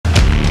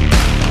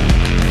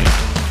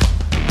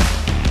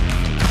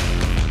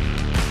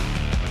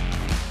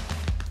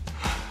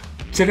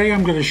Today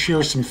I'm going to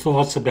share some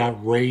thoughts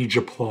about rage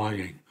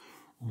applying,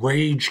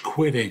 rage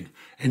quitting,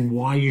 and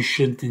why you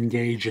shouldn't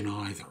engage in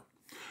either.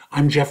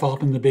 I'm Jeff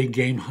Altman, the Big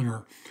Game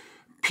Hunter.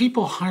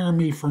 People hire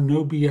me for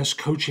no BS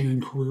coaching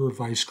and career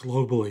advice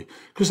globally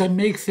because I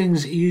make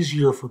things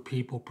easier for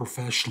people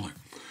professionally.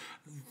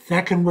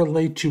 That can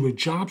relate to a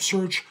job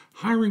search,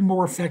 hiring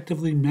more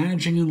effectively,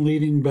 managing and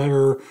leading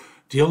better,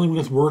 dealing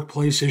with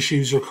workplace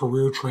issues or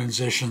career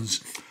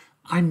transitions.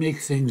 I make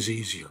things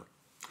easier.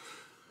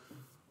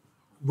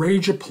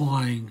 Rage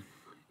applying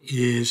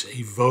is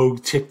a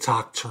vogue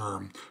TikTok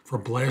term for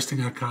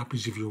blasting out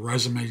copies of your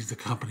resume to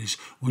companies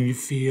when you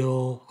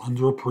feel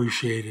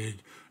underappreciated,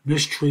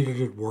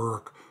 mistreated at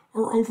work,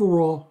 or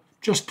overall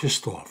just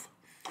pissed off.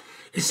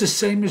 It's the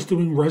same as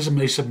doing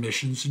resume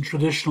submissions in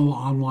traditional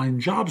online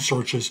job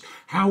searches.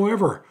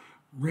 However,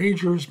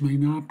 ragers may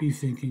not be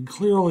thinking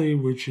clearly,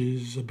 which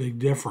is a big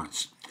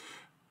difference.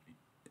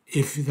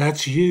 If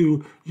that's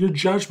you, your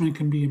judgment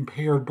can be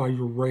impaired by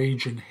your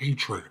rage and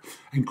hatred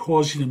and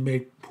cause you to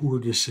make poor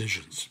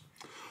decisions.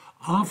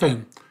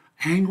 Often,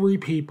 angry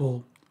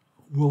people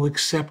will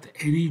accept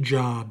any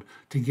job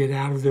to get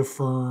out of their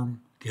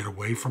firm, get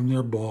away from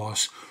their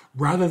boss,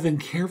 rather than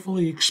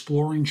carefully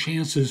exploring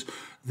chances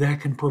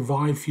that can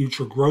provide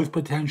future growth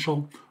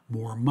potential,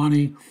 more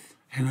money,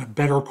 and a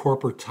better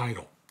corporate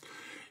title.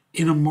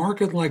 In a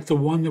market like the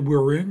one that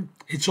we're in,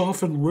 it's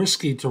often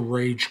risky to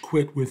rage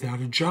quit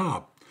without a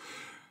job.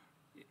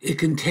 It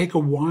can take a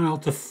while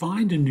to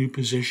find a new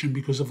position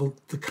because of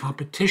the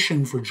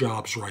competition for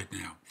jobs right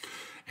now.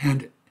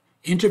 And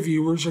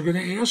interviewers are going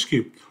to ask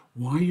you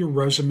why your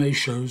resume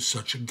shows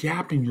such a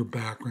gap in your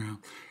background,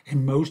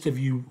 and most of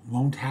you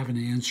won't have an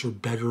answer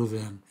better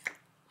than,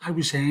 "I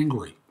was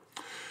angry,"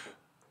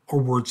 or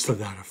words to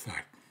that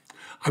effect.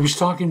 I was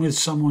talking with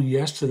someone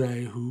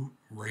yesterday who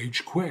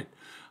rage quit.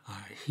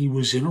 He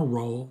was in a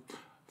role,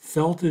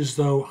 felt as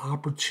though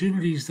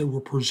opportunities that were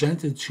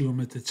presented to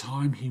him at the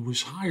time he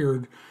was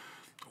hired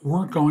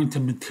weren't going to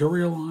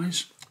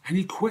materialize, and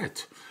he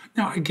quit.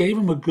 Now, I gave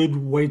him a good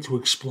way to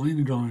explain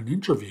it on an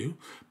interview,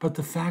 but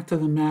the fact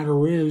of the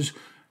matter is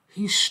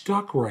he's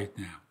stuck right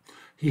now.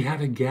 He had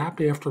a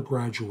gap after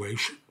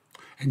graduation,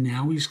 and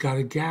now he's got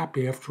a gap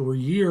after a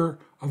year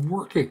of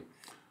working.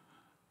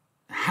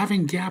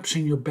 Having gaps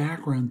in your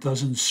background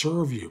doesn't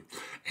serve you,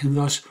 and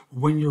thus,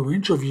 when you're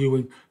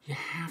interviewing, you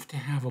have to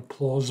have a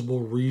plausible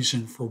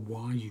reason for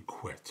why you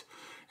quit,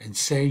 and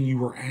saying you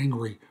were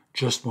angry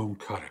just won't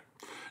cut it.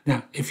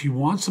 Now, if you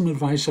want some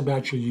advice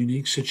about your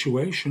unique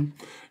situation,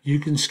 you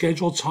can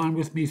schedule time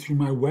with me through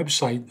my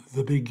website,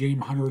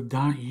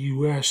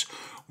 thebiggamehunter.us,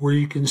 where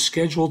you can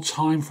schedule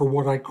time for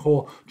what I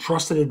call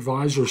trusted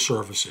advisor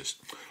services.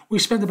 We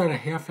spend about a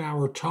half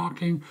hour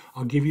talking.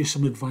 I'll give you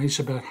some advice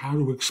about how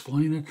to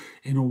explain it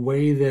in a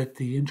way that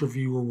the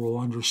interviewer will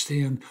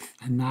understand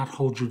and not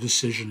hold your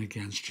decision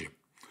against you.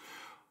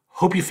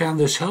 Hope you found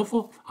this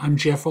helpful. I'm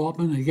Jeff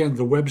Altman. Again,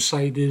 the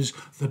website is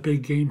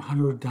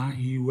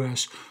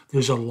thebiggamehunter.us.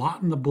 There's a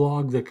lot in the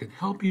blog that can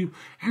help you.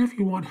 And if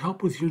you want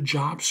help with your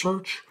job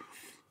search,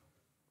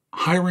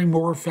 hiring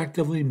more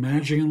effectively,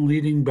 managing and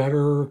leading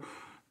better,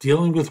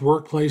 dealing with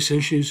workplace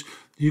issues,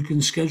 you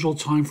can schedule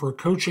time for a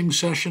coaching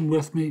session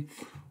with me,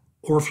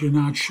 or if you're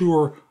not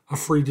sure, a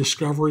free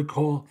discovery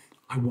call.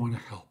 I want to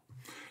help.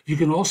 You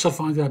can also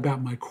find out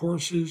about my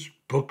courses,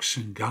 books,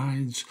 and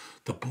guides.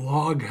 The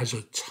blog has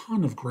a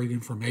ton of great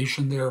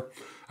information there.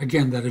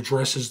 Again, that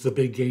address is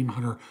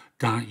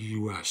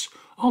thebiggamehunter.us.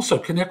 Also,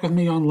 connect with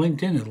me on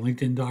LinkedIn at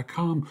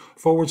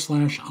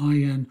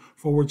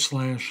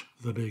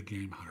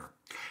linkedin.com/IN/TheBigGameHunter.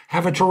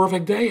 Have a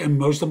terrific day, and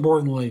most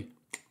importantly,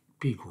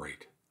 be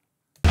great.